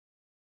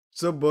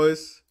So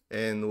boys,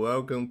 and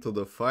welcome to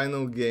the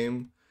final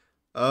game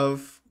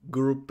of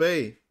Group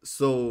A.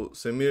 So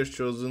Samir is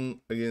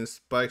chosen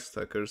against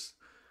Pikestackers,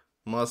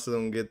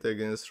 Macedon get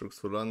against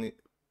Roxolani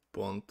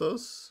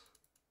Pontos.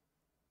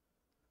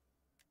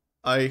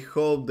 I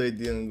hope they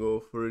didn't go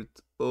for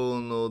it. Oh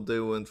no, they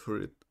went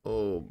for it.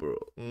 Oh bro,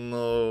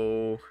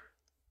 no.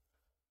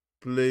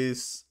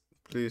 Please,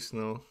 please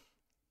no.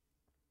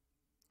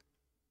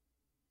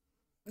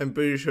 I'm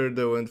pretty sure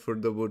they went for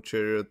double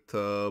Chariot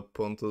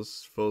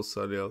Pontos false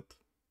out.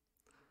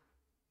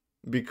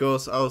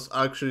 Because I was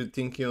actually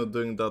thinking of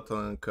doing that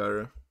on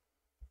Ankara.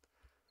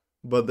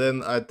 But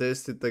then I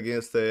tested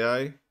against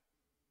AI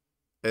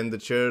and the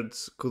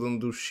charts couldn't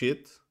do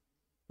shit.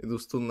 It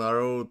was too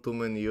narrow, too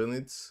many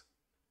units,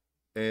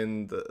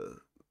 and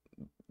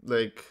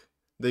like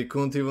they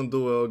couldn't even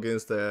do well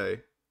against AI.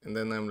 And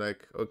then I'm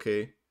like,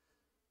 okay,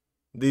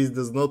 this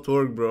does not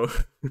work, bro.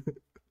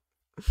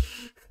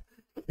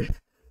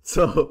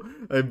 So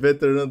I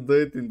better not do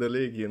it in the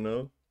league, you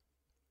know?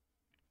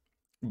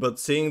 But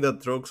seeing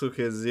that Roxu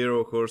has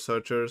 0 horse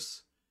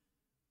archers,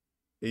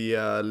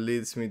 yeah,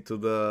 leads me to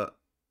the.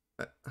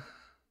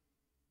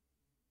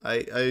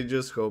 I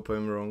just hope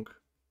I'm wrong.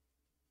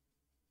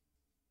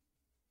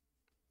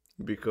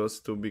 Because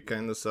to be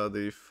kind of sad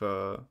if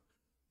the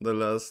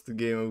last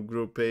game of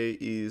Group A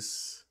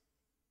is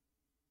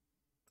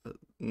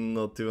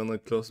not even a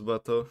close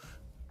battle.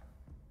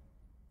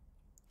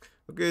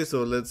 Okay,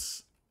 so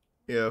let's.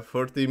 Yeah,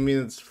 40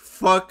 minutes.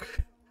 Fuck!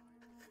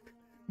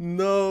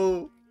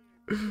 No!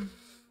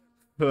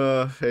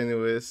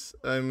 Anyways,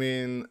 I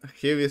mean,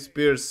 Heavy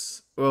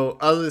Spears. Well,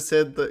 as I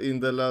said in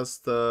the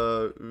last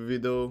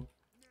video,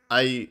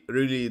 I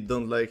really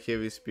don't like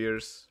Heavy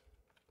Spears.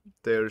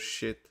 They're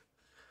shit.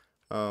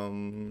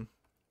 Um,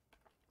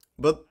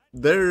 but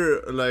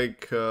their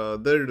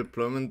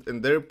deployment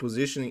and their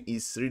positioning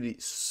is really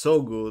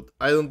so good.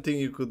 I don't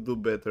think you could do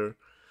better.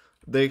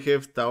 They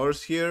have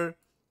towers here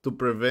to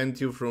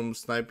prevent you from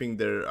sniping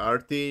their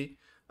RT.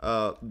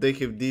 They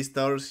have these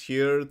towers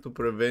here to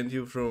prevent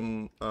you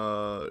from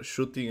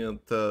shooting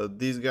at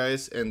these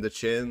guys and the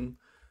chain.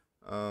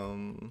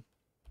 Um,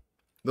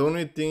 the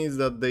only thing is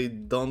that they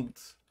don't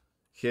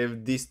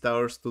have these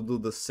towers to do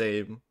the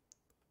same.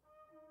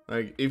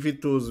 Like if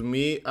it was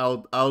me, I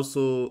would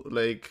also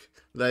like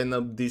line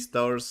up these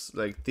towers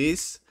like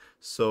this.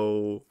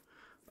 So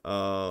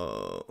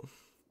uh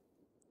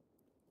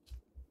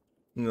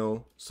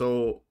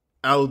so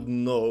I would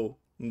know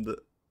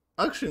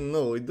actually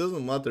no, it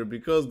doesn't matter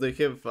because they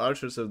have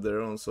archers of their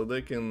own, so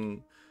they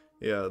can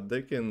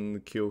they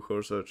can kill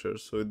horse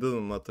archers, so it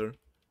doesn't matter.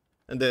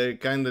 And they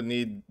kinda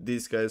need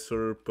these guys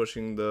for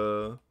pushing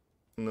the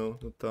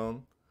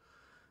town.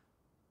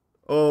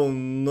 Oh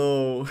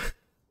no.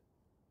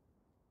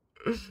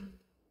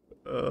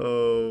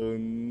 Oh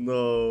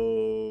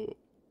no.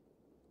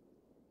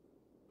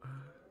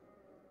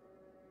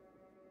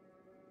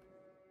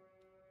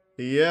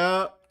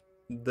 Yeah,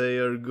 they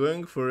are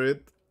going for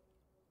it.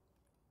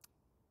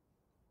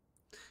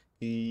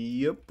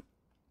 Yep.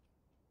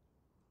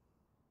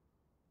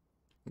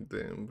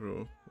 Damn,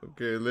 bro.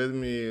 Okay, let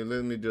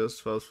me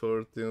just fast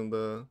forward till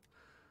the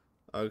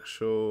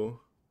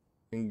actual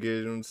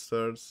engagement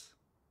starts.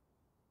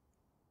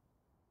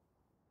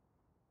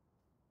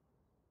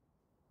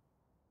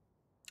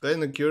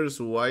 Kinda curious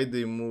why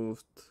they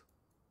moved.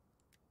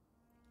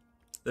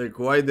 Like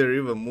why they're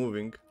even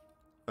moving.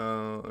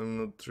 I'm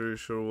not really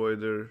sure why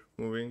they're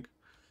moving.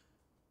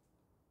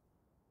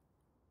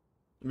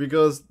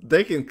 Because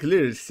they can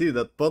clearly see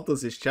that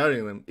Pontus is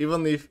charging them,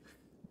 even if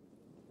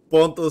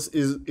Pontus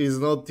is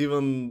not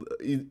even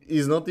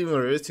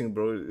resting,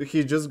 bro.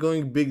 He's just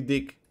going big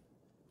dick.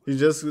 He's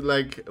just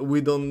like,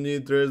 we don't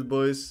need rest,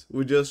 boys.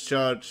 We just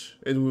charge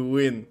and we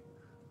win.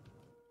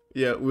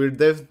 Yeah, we're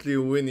definitely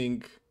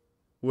winning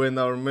when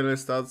our melee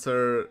stats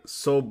are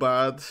so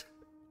bad.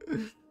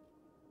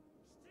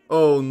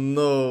 Oh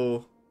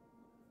no.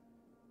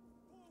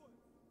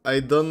 I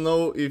don't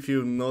know if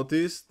you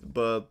noticed,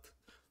 but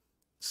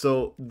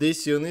so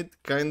this unit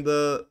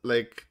kinda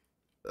like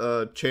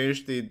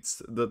changed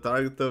the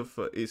target of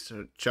its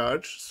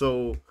charge.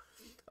 So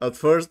at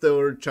first they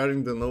were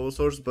charging the Novo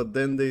Source, but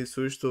then they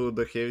switched to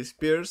the Heavy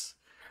Spears.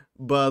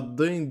 But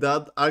doing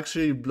that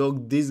actually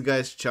blocked this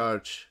guy's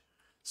charge.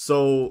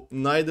 So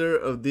neither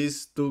of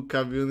these two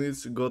cav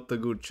units got a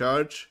good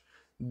charge.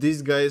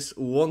 These guys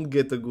won't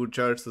get a good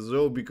charge as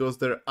well because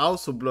they're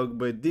also blocked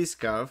by this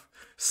cav.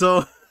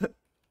 So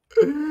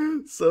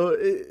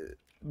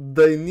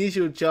the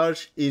initial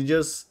charge is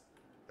just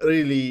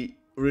really,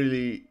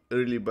 really,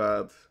 really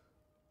bad.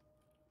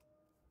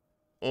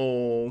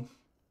 Oh,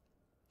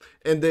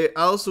 and they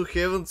also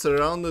haven't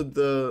surrounded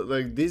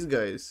like these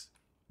guys.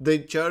 They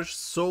charge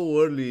so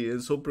early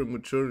and so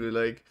prematurely.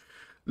 Like,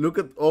 look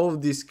at all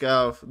of these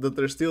cav that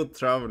are still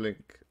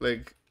traveling.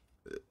 Like,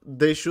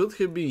 they should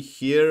have been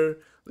here,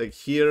 like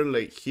here,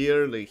 like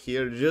here, like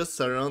here. Just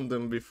surround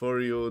them before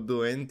you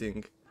do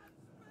anything.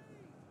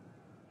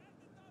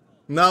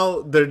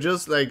 Now they're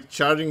just like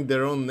charging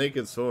their own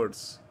naked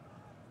swords.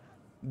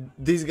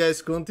 These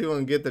guys can't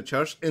even get a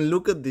charge. And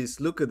look at this,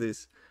 look at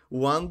this.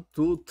 1,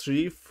 2,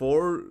 3,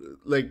 4,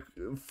 like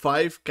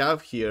 5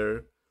 cav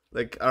here.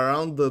 Like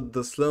around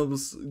the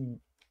slums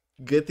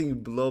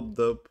getting blobbed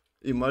up.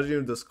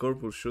 Imagine the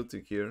Scorpion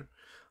shooting here.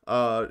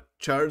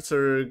 Charts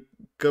are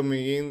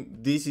coming in.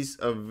 This is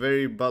a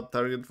very bad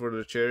target for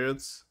the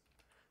chariots.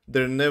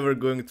 They're never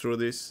going through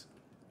this.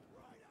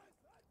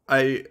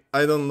 I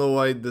don't know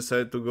why I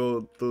decided to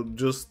go to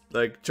just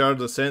like charge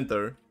the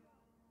center.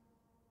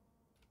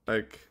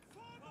 Like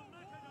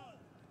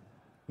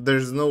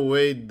there's no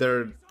way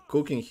they're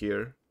cooking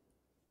here.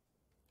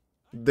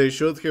 They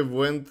should have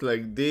went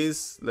like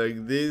this,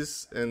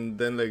 and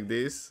then like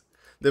this.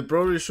 They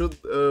probably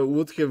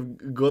would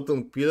have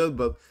gotten pilled,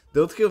 but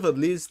they would have at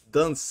least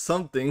done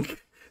something.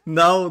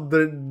 Now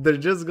they're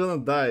just gonna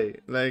die.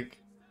 Like,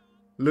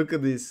 look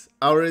at this,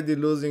 already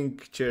losing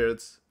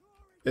chariots,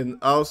 and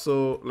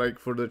also like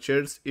for the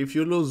chariots, if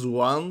you lose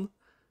one,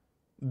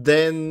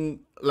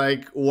 then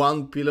like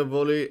one pillar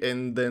volley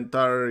and the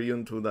entire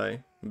unit will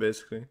die,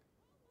 basically.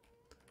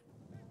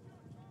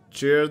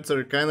 Chariots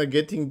are kind of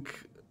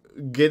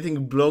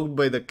getting blocked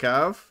by the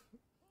calf.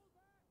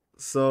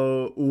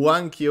 So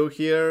one kill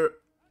here,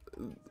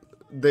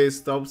 they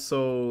stopped.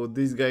 So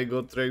this guy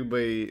got wrecked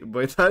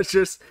by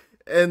Thatchers,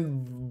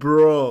 and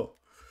bro,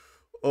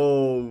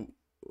 oh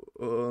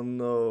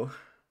no,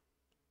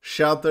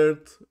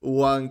 shattered,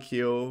 one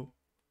kill.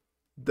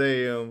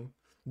 Damn,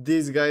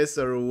 these guys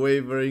are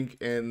wavering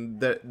and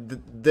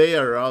they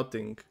are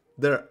routing.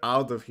 They're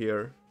out of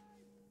here.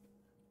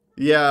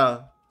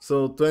 Yeah,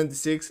 so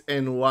 26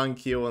 and one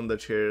kill on the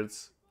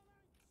chariots.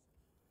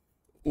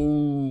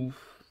 Ooh,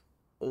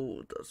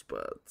 oh, that's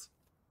bad.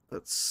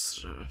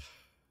 That's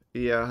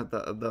yeah,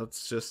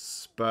 that's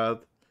just bad.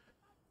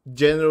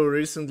 General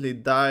recently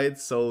died,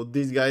 so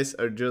these guys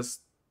are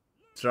just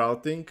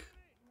routing.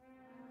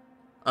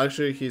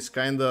 Actually, he's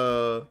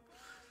kinda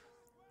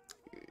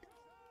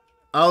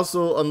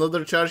also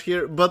another charge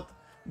here, but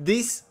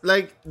this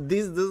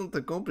doesn't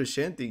accomplish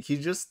anything.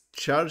 He's just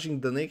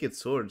charging the naked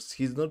swords.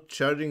 He's not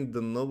charging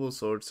the noble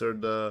swords or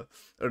the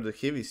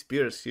heavy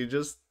spears. He's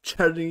just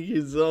charging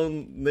his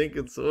own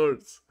naked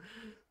swords.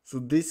 So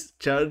this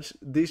charge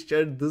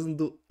doesn't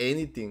do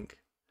anything.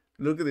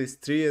 Look at this,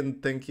 3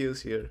 and 10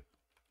 kills here.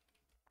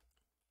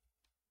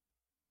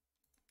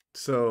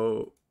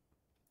 So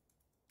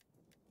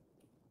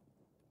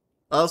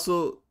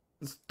also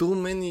too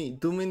many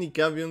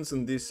cavions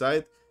on this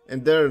side,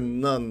 and there are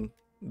none.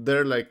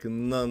 There are like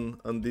none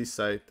on this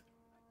side.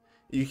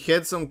 You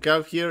had some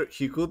cav here,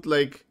 he could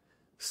like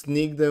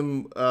sneak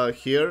them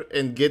here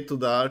and get to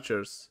the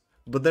archers,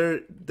 but there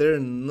are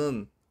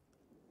none.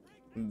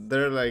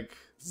 There are like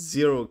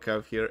 0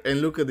 cav here, and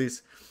look at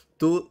this,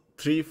 2,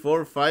 3,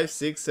 4, 5,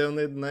 6, 7,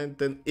 8, 9,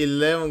 10,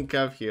 11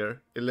 cav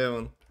here,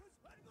 11.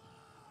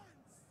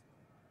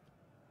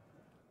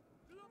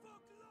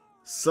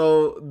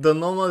 So the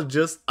nomads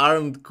just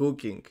aren't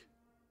cooking.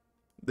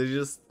 They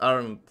just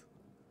aren't.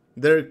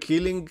 They're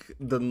killing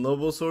the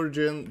noble sword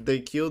gen, they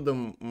kill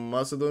the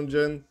Macedon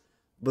gen,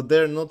 but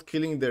they're not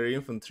killing their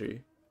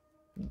infantry.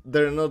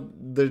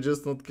 They're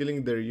just not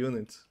killing their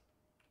units.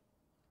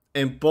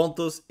 And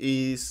Pontus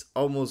is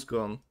almost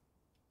gone.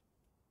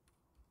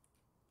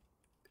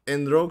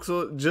 And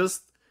Roxo,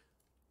 just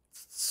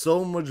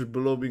so much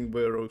blobbing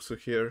by Roxo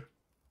here.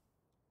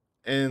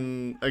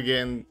 And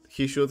again,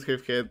 he should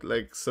have had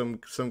like some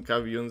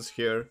cav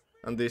here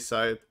on this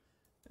side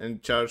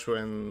and charge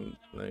when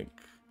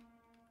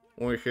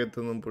we had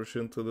an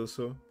opportunity to do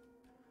so.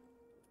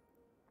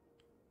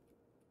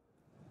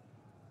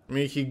 I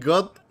mean, he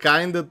got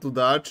kinda to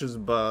the archers,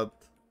 but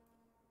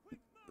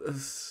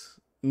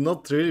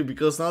not really,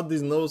 because now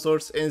these no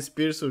swords and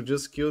spears will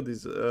just kill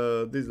these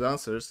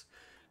lancers,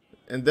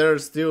 and there are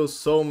still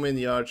so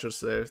many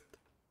archers left.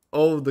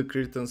 All of the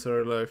Cretans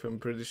are alive, I'm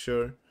pretty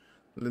sure.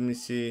 Let me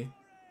see.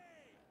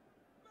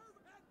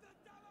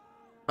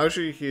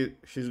 Actually,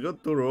 he's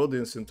got 2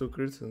 Rhodians and 2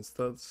 Cretans.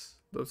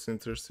 That's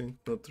interesting.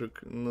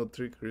 Not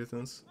 3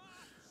 Cretans.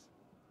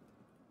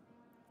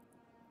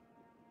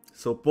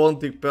 So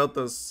Pontic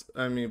Peltas,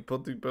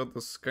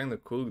 is kind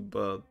of cool,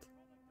 but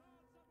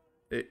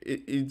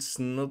it's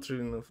not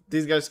really enough.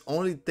 These guys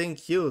only 10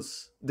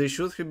 kills. They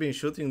should have been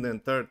shooting the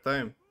entire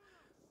time.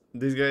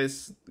 These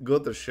guys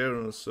got a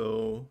Sharon,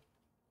 so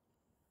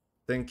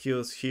 10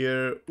 kills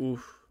here.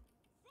 Oof.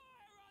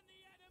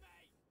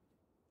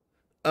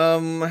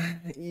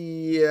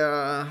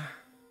 Yeah.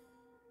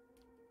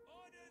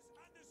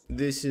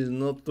 This is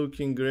not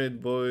looking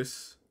great,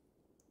 boys.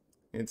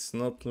 It's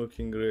not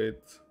looking great.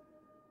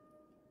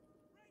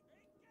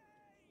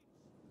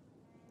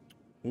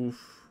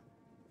 Oof.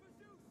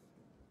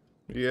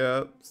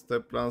 Yeah,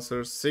 Step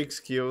Lancer, 6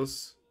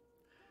 kills.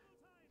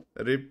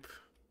 RIP.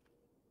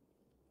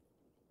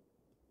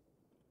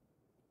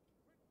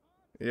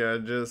 Yeah,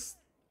 just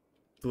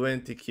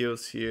 20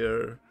 kills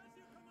here.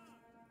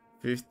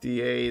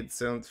 58,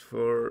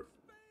 74.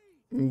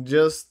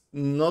 Just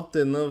not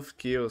enough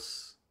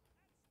kills.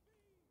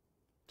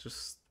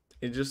 It's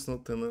just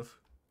not enough.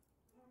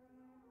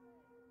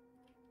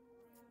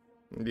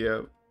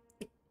 Yeah,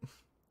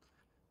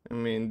 I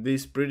mean,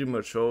 this pretty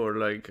much over.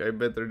 Like, I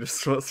better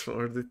just fast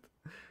forward it.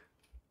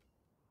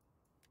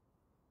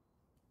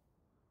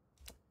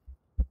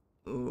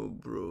 Oh,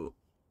 bro.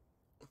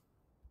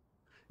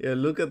 Yeah,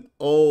 look at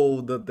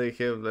all that they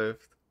have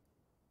left.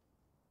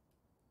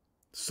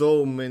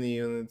 So many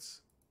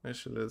units.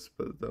 Actually, let's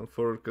put it down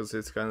for because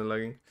it's kind of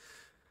lagging.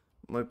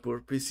 My poor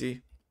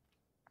PC.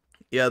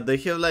 Yeah, they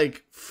have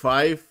like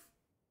five,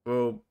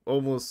 well,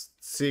 almost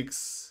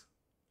six.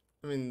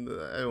 I mean,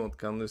 I won't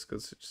count this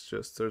because it's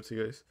just 30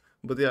 guys.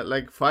 But yeah,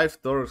 like five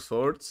Thor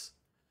swords.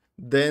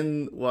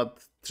 Then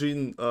what?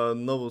 Three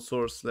noble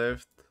swords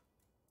left.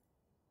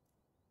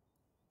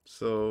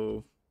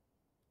 So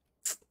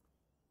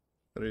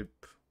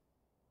rip.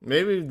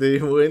 Maybe if they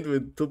went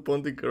with two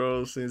Pontic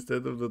Rolls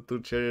instead of the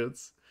two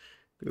chariots,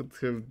 could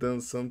have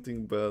done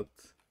something, but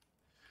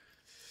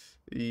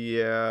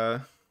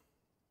yeah.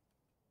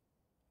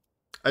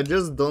 I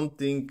don't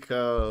think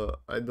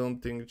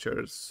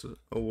chariots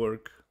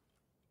work.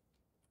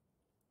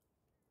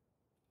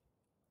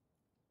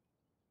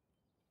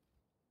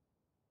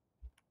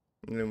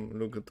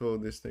 Look at all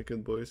these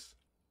naked boys.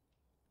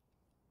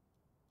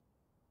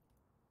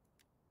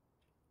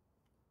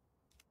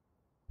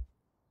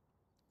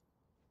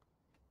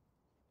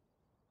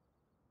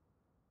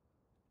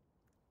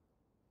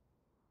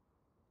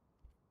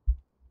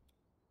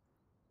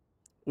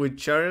 With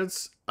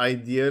chariots,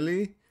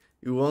 ideally,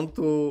 you want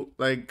to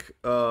like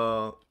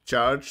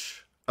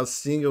charge a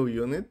single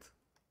unit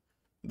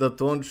that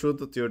won't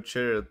shoot at your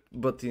chariot.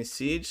 But in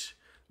siege,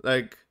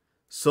 like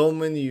so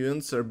many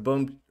units are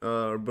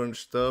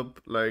bunched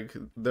up. Like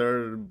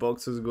there are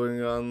boxes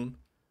going on.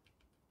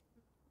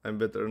 I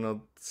better not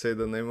say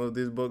the name of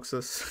these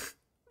boxes.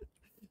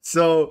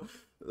 So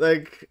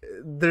like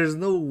there's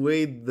no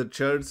way the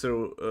charts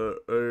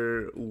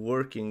are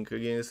working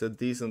against a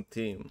decent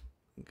team.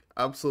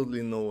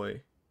 Absolutely no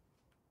way.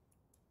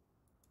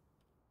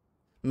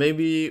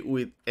 Maybe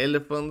with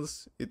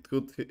elephants it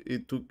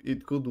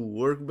could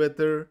work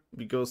better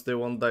because they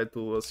won't die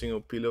to a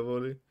single pillar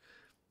volley.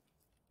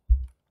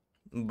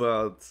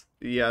 But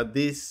yeah,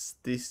 this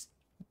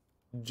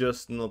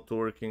just not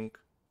working.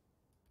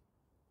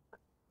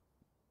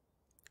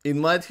 It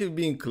might have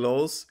been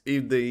close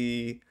if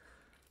they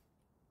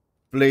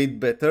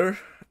played better.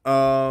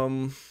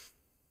 Um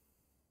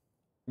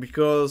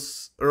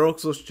because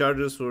Roxos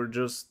charges were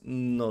just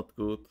not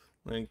good.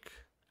 Like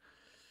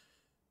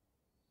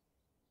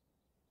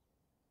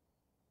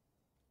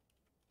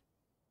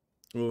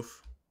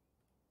oof.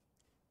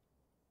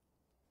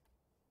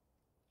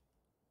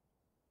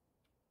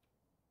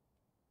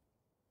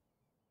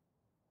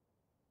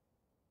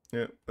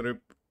 Yeah,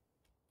 rip.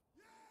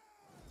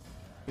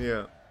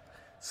 Yeah.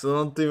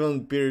 So not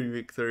even Pyrrhic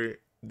victory.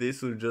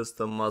 This was just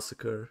a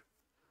massacre.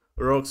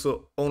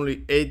 Roxo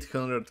only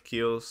 800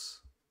 kills.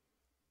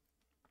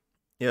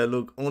 Yeah,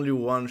 look, only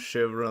one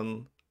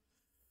chevron.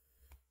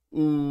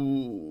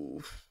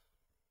 Ooh,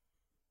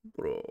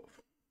 bro,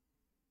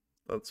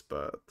 that's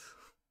bad.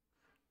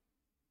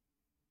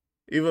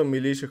 Even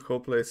Militia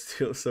Hopla is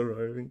still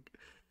surviving.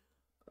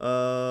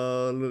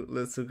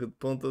 Let's look at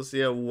Pontos.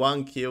 Yeah,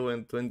 1 kill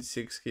and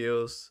 26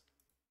 kills.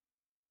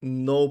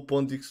 No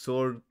Pontic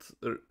Sword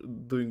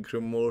doing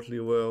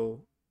remotely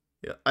well.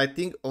 Yeah, I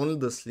think only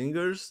the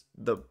Slingers,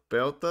 the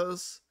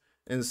Peltas,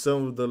 and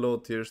some of the low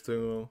tiers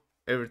doing well.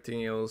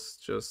 Everything else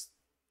just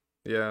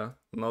yeah,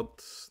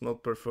 not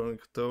performing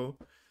at all.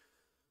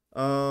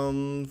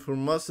 For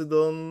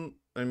Macedon,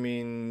 I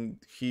mean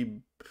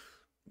he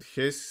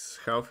has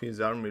half his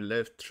army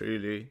left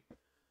really.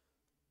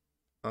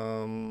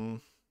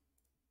 Um,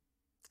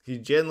 he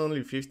gen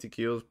only 50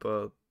 kills,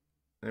 but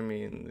I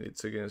mean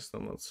it's against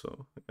Nomad,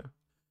 so yeah.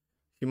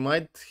 He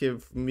might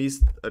have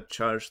missed a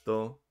charge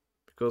though,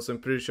 because I'm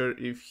pretty sure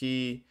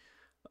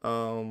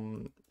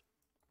um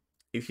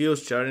if he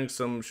was charging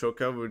some shock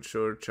coverage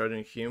or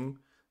charging him,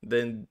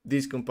 then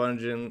this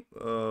companion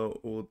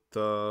would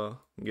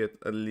get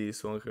at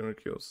least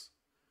 100 kills.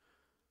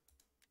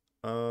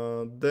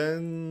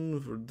 Then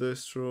for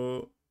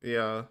Destro,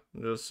 yeah,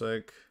 just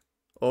like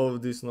all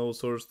of these no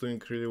swords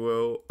doing really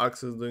well,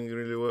 Axes doing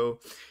really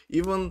well,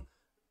 even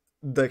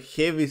the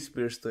heavy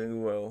spears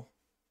doing well.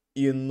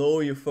 You know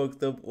you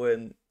fucked up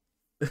when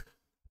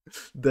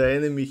the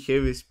enemy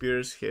heavy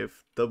spears have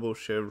double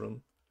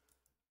chevron.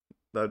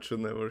 That should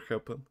never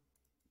happen.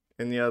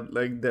 And yeah,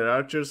 like their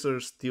archers are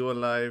still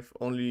alive.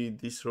 Only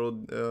this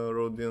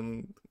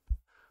Rhodian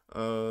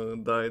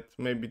died.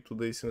 Maybe 2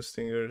 days in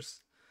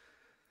stingers.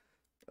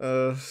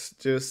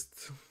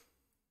 Just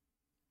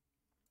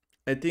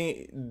I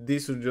think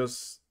this was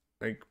just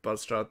like bad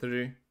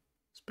strategy,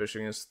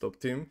 especially against top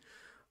team.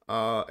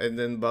 And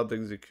then bad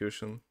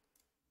execution.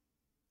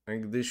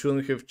 Like they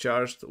shouldn't have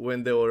charged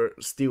when they were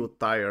still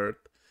tired.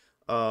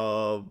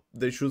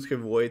 They should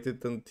have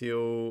waited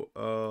until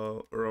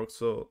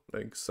Roxo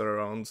like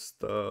surrounds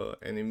the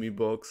enemy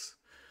box.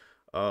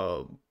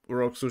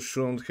 Roxo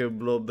shouldn't have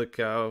blocked the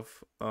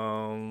calf.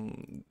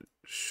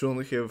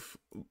 Shouldn't have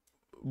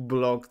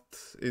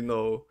blocked,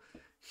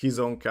 his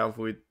own calf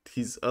with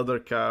his other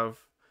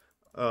calf.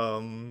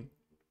 Um,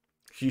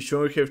 he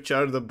should have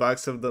charged the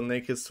backs of the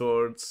naked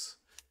swords.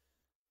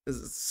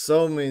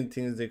 So many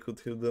things they could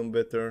have done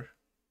better.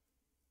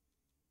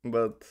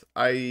 But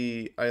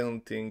I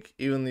don't think,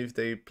 even if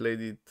they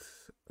played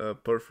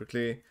it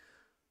perfectly,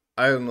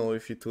 I don't know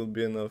if it would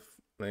be enough.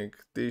 Like,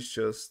 this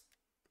just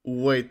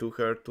way too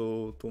hard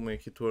to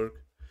make it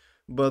work.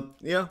 But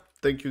yeah,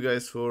 thank you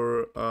guys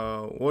for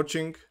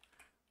watching.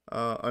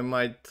 I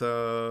might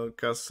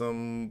cast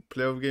some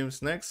playoff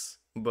games next,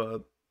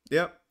 but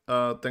yeah,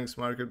 thanks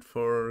Market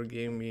for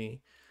giving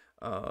me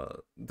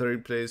the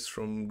replays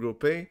from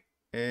Group A,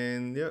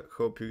 and yeah,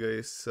 hope you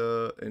guys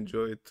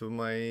enjoyed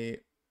my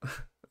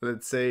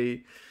let's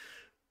say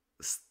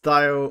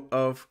style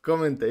of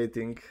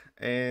commentating,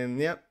 and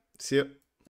yeah, see you.